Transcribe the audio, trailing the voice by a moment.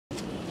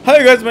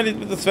Hi guys, my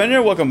name is Sven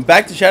here. Welcome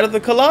back to Shadow of the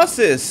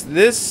Colossus.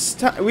 This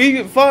time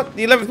we fought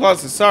the 11th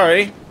Colossus.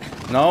 Sorry,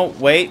 no,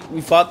 wait,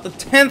 we fought the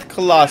 10th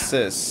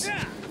Colossus.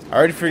 I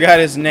already forgot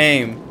his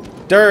name.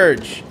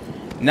 Dirge.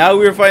 Now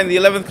we're fighting the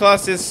 11th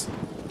Colossus.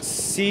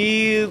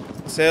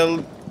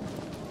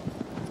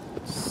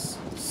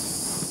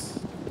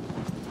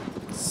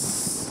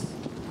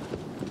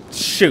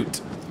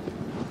 Shoot.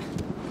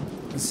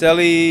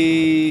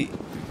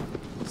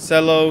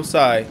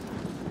 Celosia.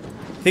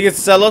 I think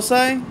it's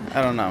Celosia?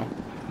 I don't know.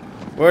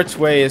 Which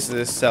way is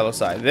this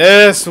Celosia?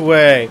 This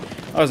way!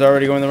 I was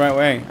already going the right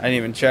way. I didn't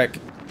even check.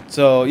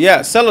 So,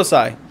 yeah,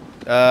 Celosia.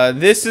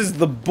 This is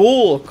the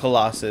Bull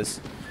Colossus.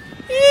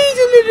 He's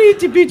a little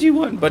itty bitty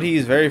one, but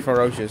he's very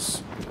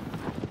ferocious.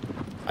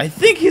 I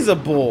think he's a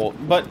bull,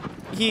 but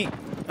he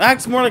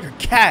acts more like a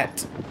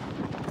cat.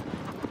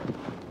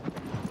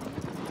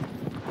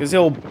 Because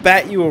he'll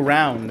bat you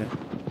around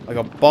like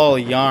a ball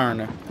of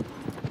yarn.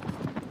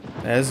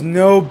 Has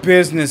no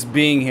business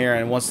being here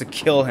and wants to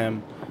kill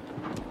him.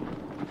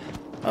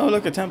 Oh,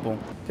 look, a temple.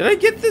 Did I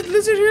get the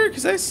lizard here?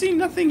 Because I see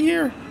nothing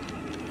here.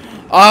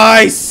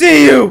 I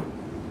see you!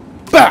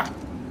 Bah!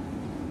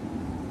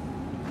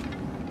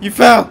 You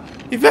fell!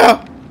 You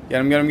fell!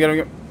 Get him, get him, get him,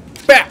 get him.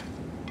 Bah!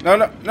 No,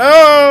 no,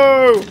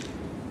 no!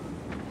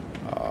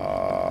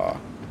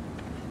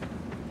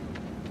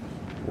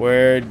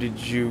 Where did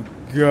you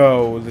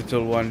go,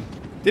 little one?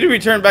 Did he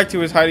return back to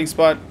his hiding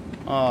spot?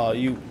 Oh,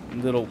 you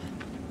little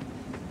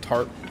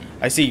tart.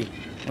 I see you.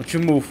 Don't you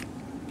move.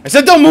 I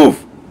said don't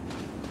move!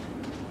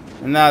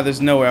 And now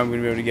there's no way I'm going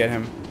to be able to get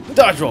him.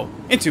 Dodge roll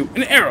into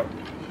an arrow.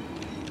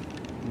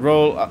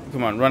 Roll up.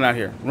 Come on, run out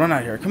here. Run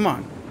out here. Come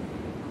on.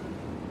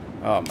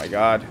 Oh my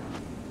god.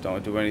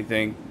 Don't do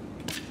anything.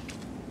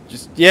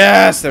 Just,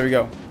 yes! There we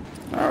go.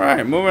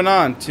 Alright, moving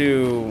on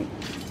to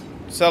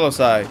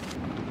Celosia.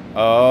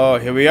 Oh,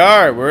 here we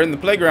are. We're in the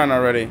playground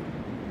already.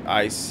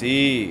 I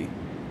see.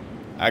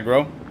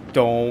 Aggro.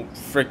 Don't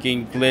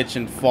freaking glitch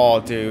and fall,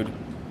 dude.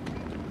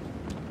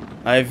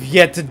 I've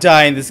yet to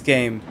die in this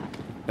game.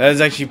 That is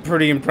actually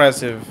pretty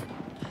impressive.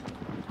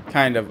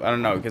 Kind of. I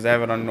don't know, because I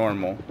have it on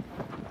normal.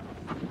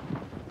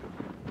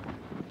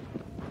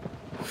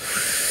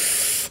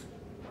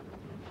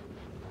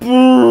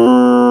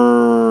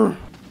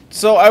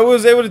 So I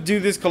was able to do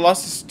this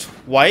Colossus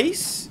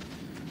twice,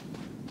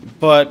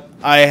 but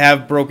I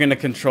have broken a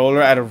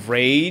controller out of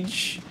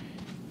rage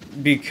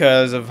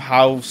because of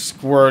how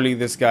squirrely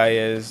this guy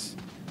is.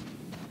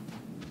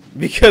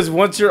 Because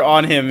once you're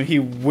on him, he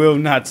will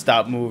not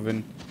stop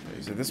moving.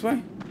 Is it this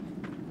way?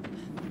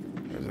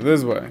 Or is it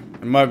this way?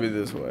 It might be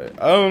this way.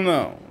 I don't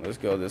know. Let's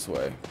go this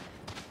way.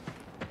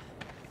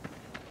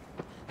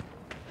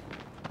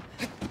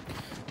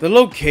 The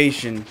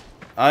location,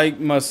 I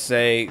must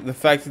say, the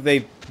fact that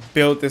they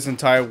built this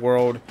entire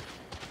world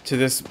to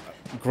this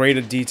great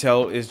a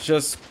detail is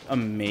just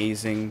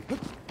amazing.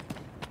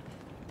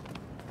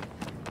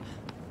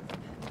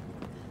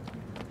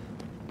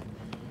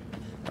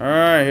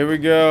 Alright, here we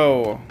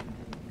go.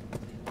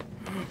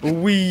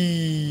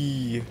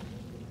 Wee.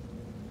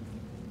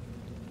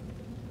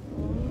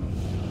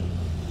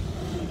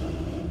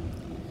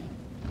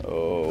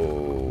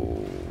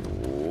 Oh.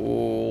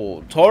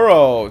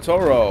 Toro.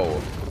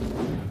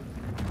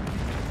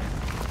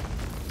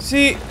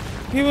 See,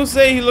 people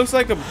say he looks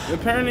like a...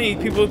 Apparently,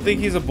 people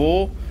think he's a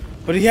bull,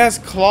 but he has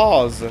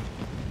claws.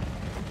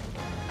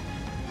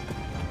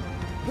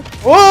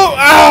 Whoa!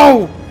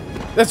 Ow!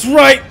 That's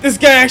right! This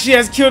guy actually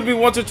has killed me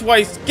once or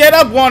twice. Get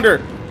up, Wander!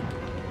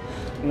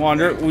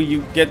 Wander, will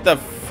you get the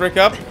frick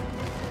up?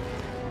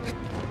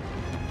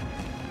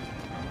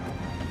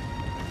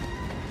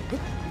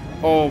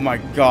 Oh my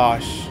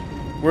gosh.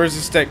 Where's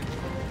the stick?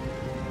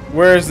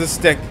 Where's the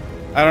stick?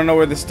 I don't know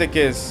where the stick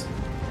is.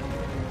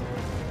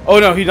 Oh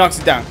no, he knocks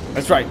it down.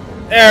 That's right.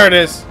 There it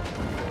is.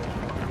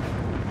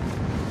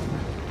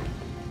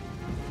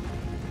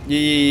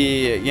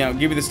 Yeah.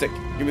 Give me the stick.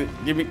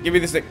 Give me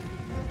the stick.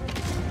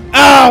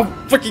 Ow!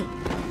 Freaking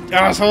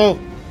asshole!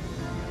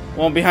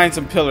 Well, I'm behind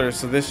some pillars,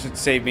 so this should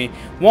save me.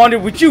 Wander,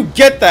 would you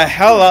get the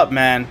hell up,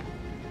 man?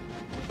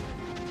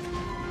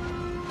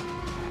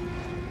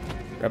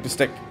 Grab the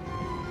stick.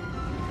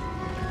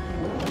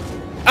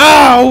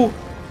 Ow!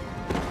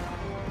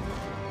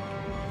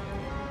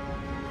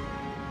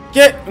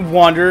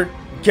 Wander,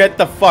 get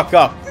the fuck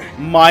up.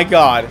 My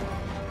god.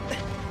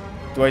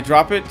 Do I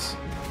drop it?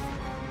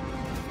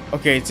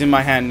 Okay, it's in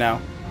my hand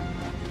now.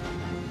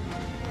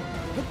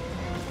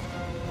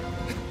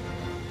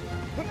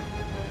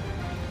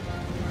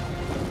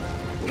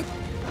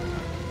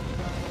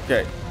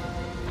 Okay.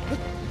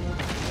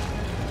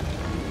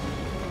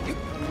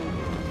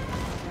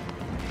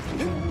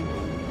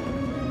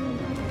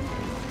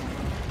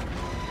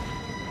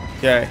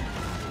 Okay.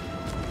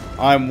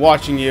 I'm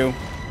watching you.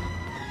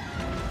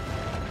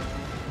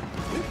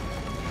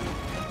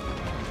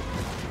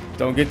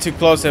 Don't get too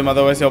close to him,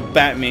 otherwise he'll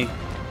bat me.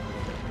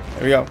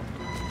 There we go.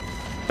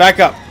 Back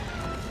up.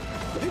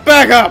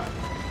 Back up!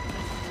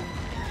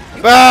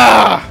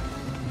 Ah!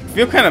 I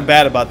feel kind of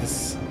bad about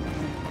this.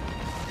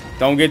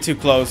 Don't get too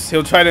close.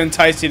 He'll try to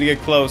entice you to get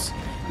close.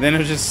 Then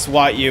he'll just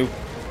swat you.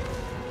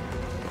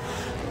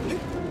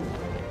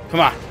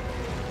 Come on.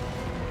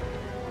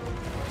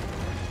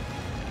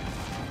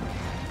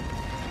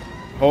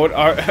 Hold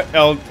R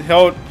L.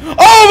 Hold.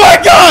 Oh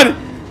my God!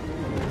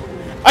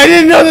 I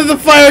didn't know that the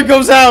fire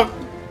goes out.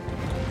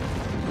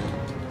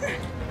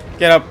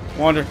 Get up.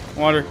 Wander.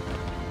 Wander.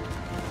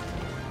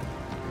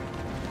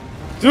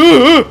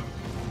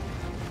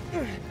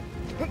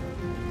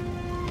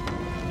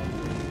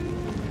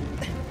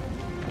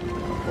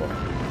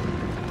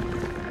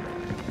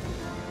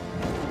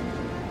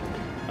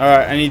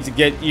 Alright, I need to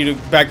get you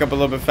to back up a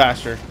little bit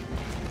faster.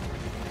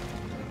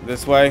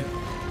 This way.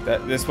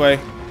 This way.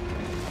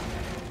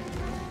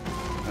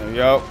 There we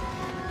go.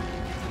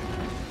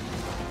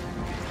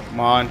 Come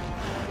on.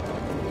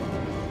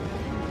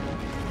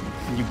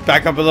 Can you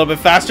back up a little bit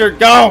faster?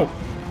 Go!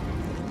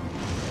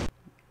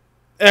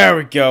 There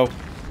we go.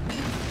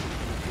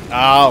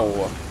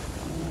 Ow.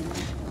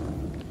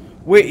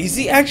 Wait, is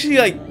he actually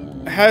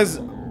like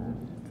has...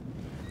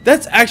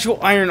 That's actual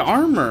iron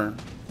armor.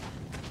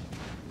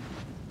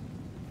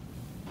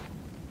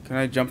 Can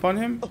I jump on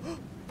him?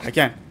 I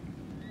can.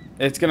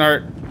 It's gonna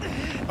hurt.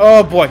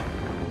 Oh boy.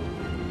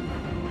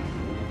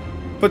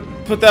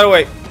 Put that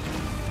away.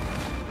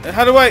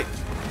 How do I?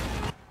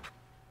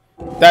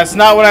 That's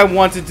not what I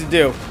wanted to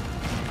do.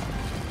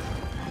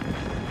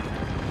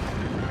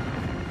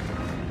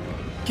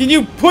 Can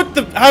you put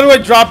the... How do I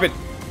drop it?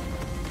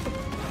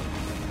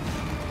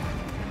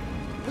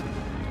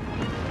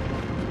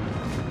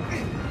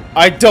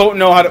 I don't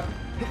know how to...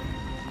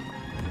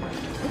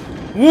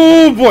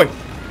 Woo boy.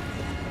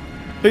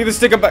 Pick the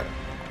stick up back.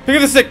 Pick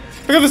up the stick.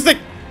 Pick up the stick.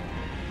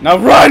 Now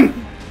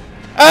run.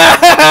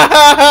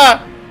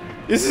 Ah!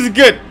 This is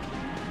good.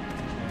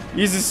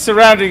 Use his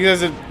surroundings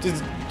as a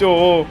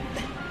door.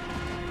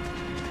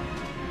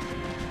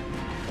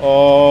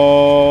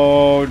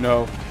 Oh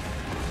no.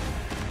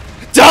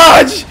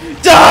 Dodge!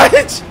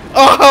 Dodge!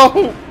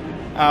 Oh!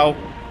 Ow.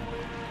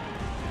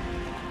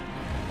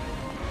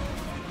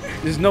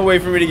 There's no way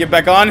for me to get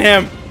back on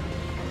him.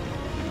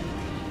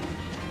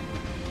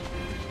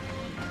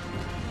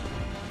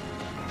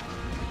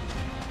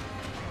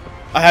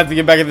 I have to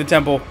get back in the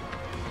temple.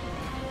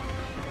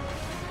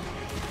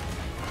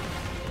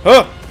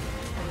 Huh!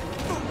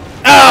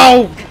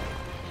 Ow!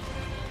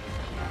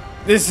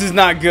 This is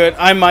not good.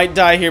 I might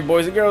die here,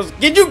 boys and girls.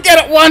 Did you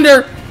get it,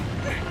 Wander?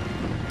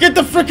 Get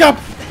the frick up!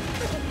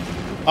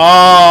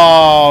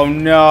 Oh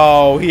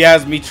no, he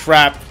has me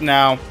trapped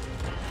now.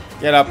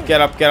 Get up,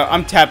 get up, get up.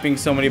 I'm tapping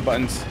so many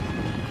buttons.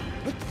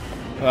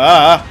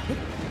 Ah.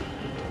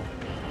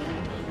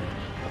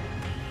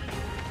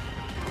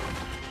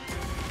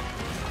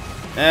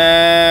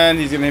 And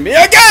he's gonna hit me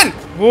again!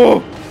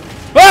 Whoa!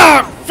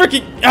 Ah!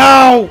 Freaking!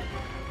 Ow!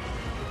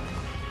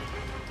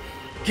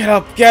 Get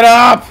up! Get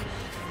up!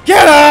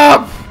 Get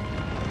up!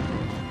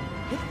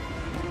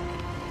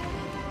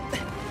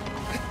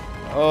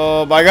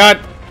 Oh my God!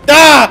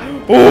 Ah!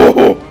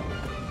 Oh!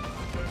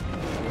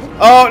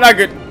 Oh, not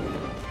good.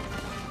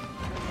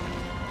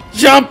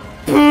 Jump!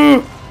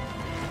 Oh!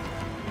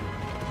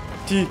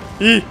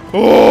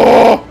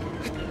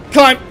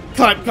 Climb!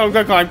 Climb! Climb!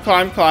 Climb! Climb!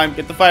 Climb! Climb!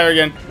 Get the fire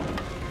again.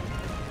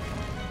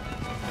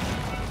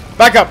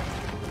 Back up!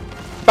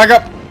 Back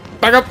up!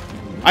 Back up!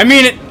 I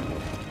mean it!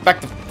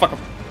 Back the fuck up.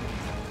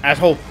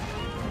 Asshole.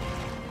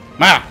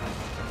 Ma!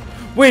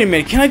 Wait a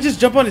minute, can I just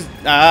jump on his...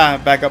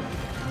 Ah, back up.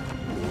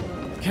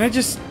 Can I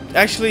just...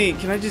 Actually,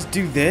 can I just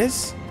do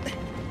this?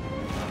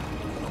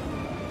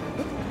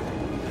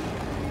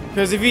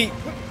 Because if he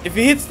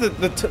hits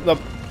the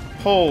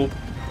pole...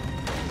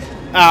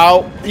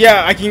 Ow.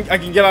 Yeah, I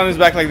can get on his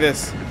back like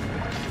this.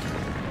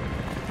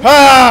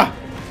 Ah!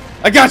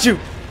 I got you!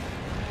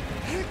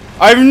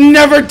 I've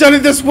never done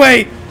it this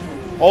way!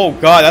 Oh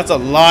god, that's a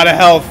lot of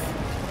health.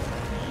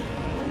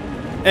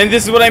 And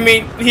this is what I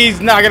mean. He's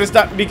not gonna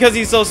stop because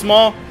he's so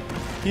small.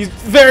 He's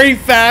very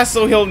fast,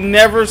 so he'll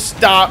never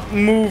stop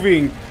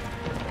moving.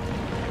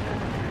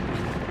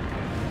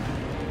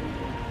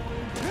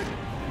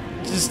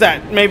 Just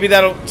that. Maybe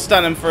that'll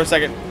stun him for a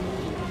second.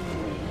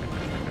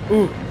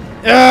 Ooh.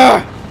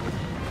 Ah!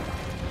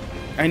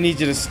 I need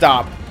you to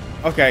stop.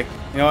 Okay.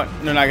 You know what?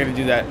 They're not gonna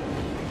do that.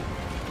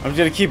 I'm just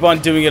gonna keep on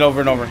doing it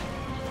over and over.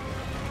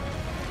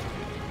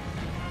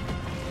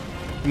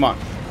 Come on.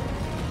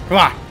 Come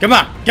on. Come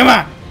on. Come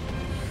on.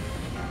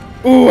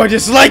 Ooh, I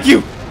just like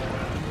you.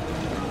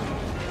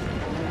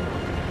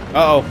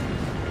 Uh-oh.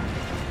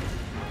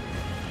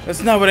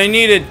 That's not what I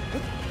needed.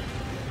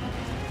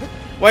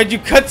 Why'd you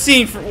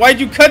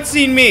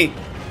cutscene me?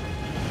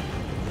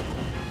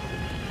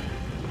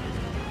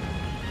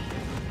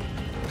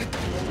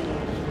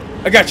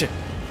 I got you.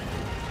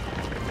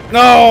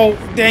 No,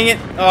 dang it.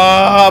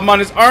 I'm on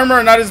his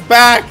armor, not his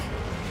back.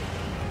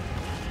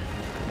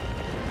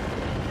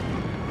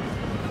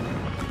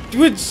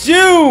 Would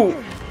you?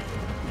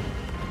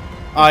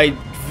 I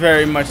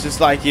very much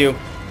dislike you.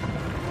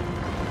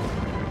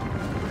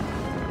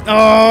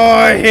 Oh,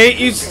 I hate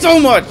you so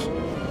much.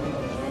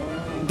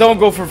 Don't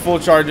go for full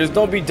charges.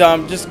 Don't be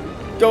dumb. Just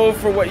Go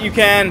for what you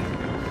can.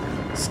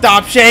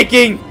 Stop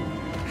shaking.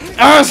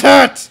 Oh, it's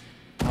hurt.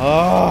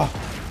 Oh.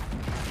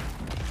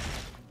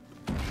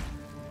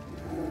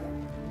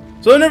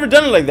 So I've never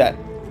done it like that.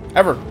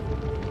 Ever.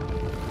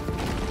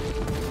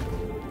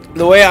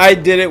 The way I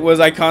did it was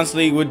I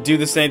constantly would do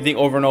the same thing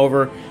over and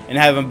over and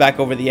have him back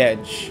over the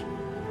edge.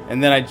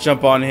 And then I'd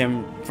jump on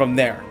him from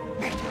there.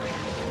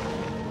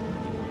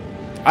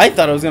 I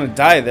thought I was going to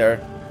die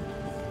there.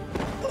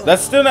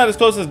 That's still not as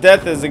close as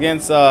death as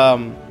against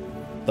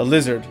the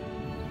lizard.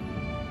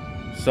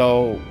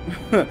 So,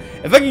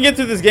 if I can get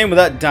through this game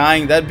without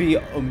dying, that'd be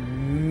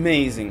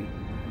amazing.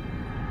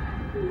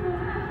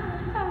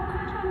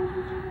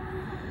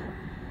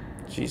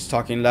 She's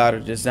talking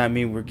louder. Does that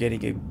mean we're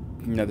getting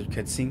another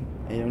cutscene?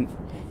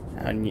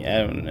 I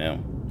don't know.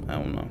 I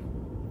don't know.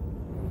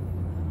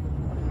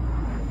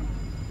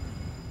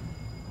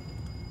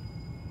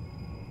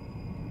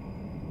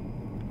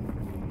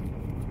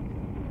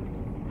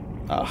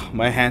 Ah,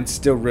 my hand's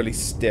still really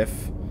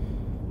stiff.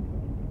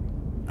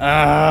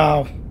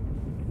 Ow.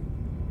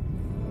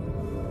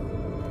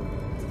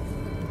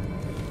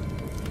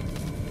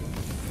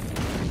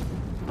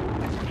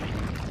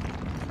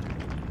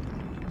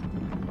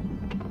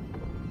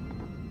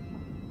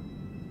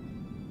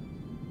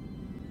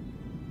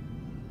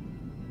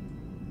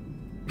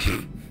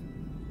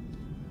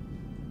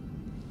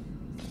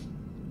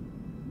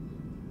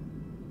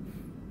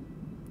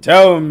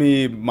 Tell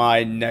me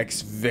my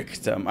next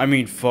victim. I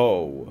mean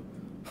foe.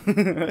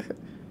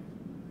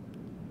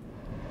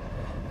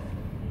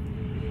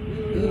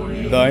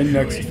 Thy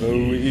next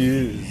foe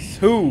is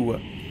who?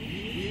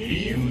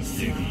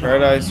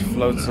 Paradise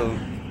floats a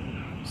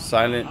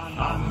silent.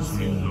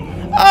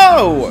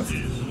 Oh!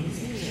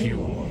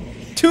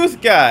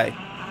 Tooth guy.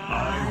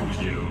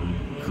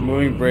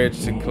 Moving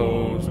bridge to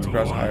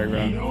cross higher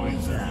ground.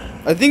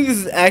 I think this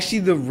is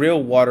actually the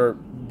real water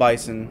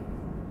bison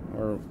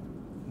or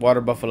water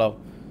buffalo.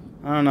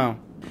 I don't know.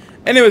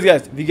 Anyways,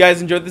 guys, if you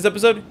guys enjoyed this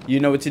episode, you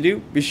know what to do.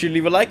 Be sure to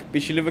leave a like. Be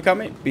sure to leave a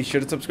comment. Be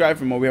sure to subscribe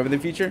for more we have in the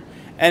future.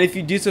 And if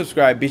you do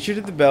subscribe, be sure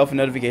to hit the bell for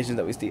notifications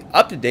that we stay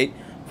up to date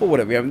for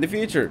whatever we have in the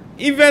future,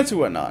 events or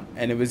whatnot.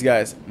 Anyways,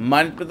 guys,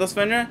 mind it with us,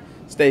 Fenrir.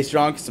 Stay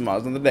strong, 'cause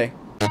tomorrow's another day.